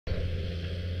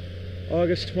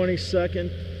August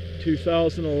 22nd,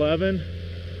 2011.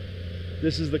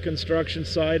 This is the construction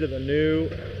site of the new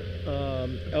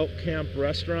Elk Camp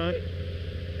restaurant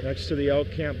next to the Elk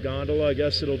Camp Gondola. I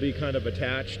guess it'll be kind of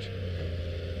attached.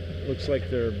 Looks like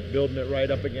they're building it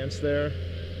right up against there.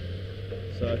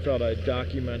 So I thought I'd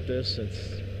document this.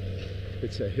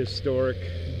 It's a historic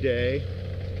day.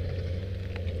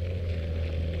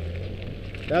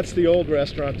 That's the old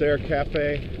restaurant there,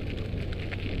 Cafe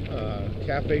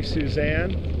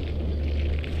Suzanne.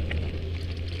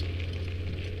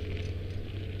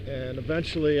 And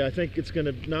eventually, I think it's going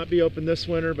to not be open this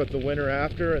winter, but the winter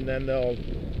after, and then they'll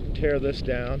tear this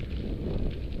down.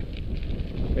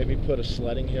 Maybe put a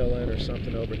sledding hill in or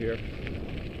something over here.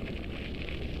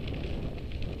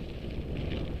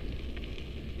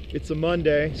 It's a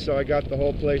Monday, so I got the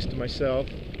whole place to myself.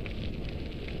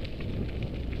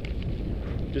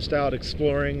 Just out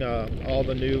exploring all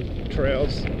the new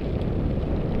trails.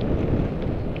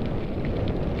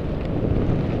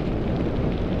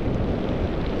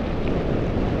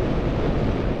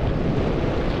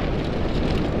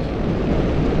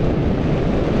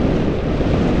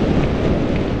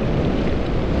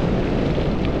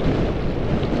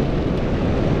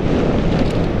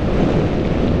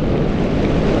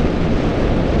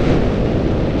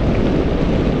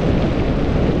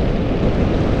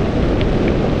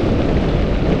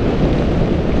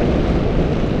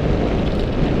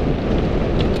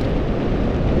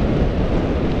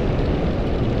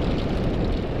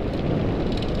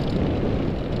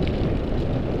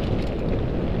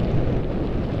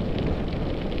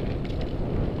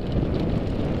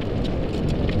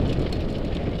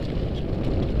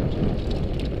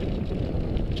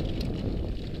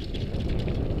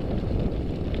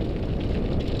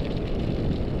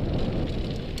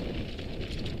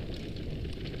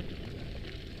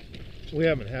 We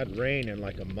haven't had rain in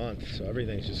like a month, so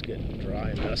everything's just getting dry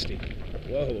and dusty.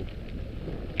 Whoa.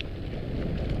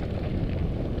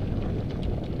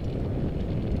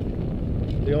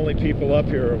 The only people up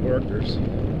here are workers.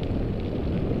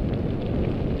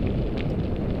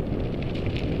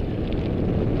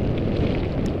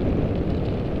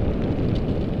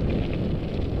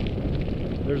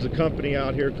 There's a company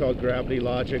out here called Gravity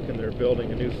Logic, and they're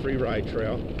building a new free ride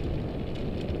trail.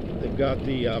 They've got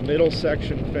the middle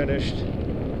section finished,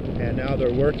 and now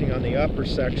they're working on the upper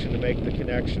section to make the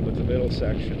connection with the middle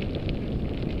section.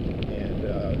 And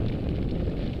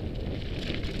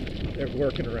they're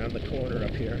working around the corner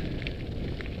up here.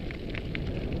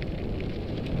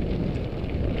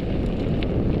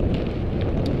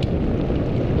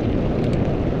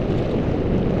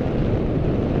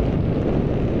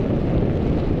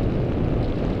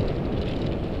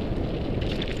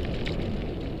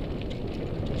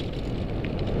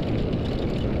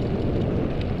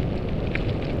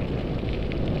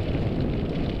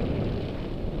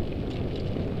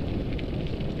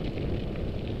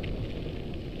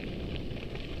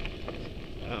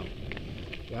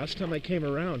 Last time I came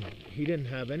around, he didn't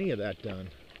have any of that done.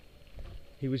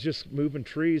 He was just moving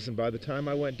trees, and by the time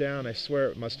I went down, I swear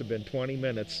it must have been 20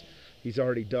 minutes. He's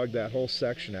already dug that whole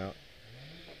section out.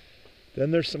 Then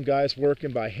there's some guys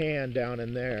working by hand down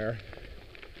in there.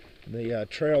 The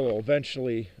trail will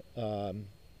eventually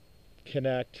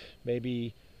connect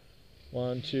maybe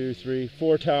 1, 2, 3,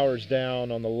 4 towers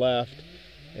down on the left,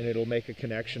 and it'll make a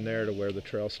connection there to where the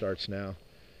trail starts now.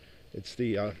 It's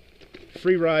the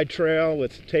free ride trail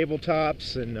with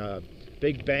tabletops and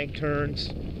big bank turns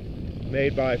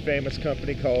made by a famous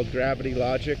company called Gravity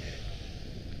Logic.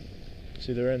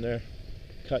 See, they're in there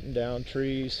cutting down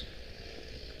trees.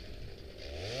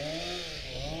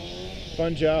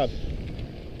 Fun job.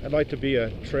 I'd like to be a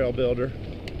trail builder.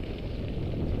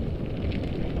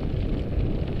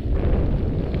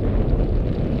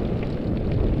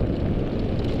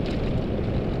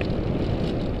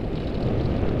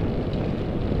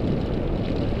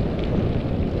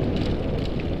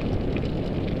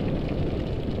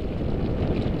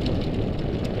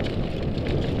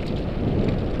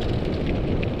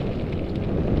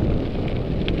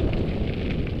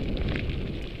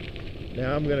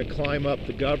 Now I'm going to climb up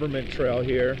the government trail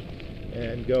here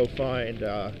and go find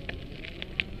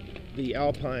the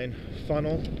Alpine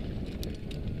Funnel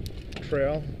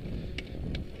Trail.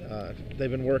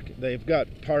 They've got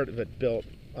part of it built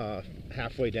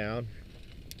halfway down,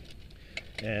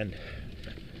 and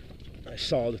I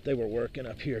saw that they were working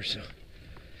up here, so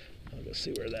I'll go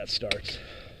see where that starts.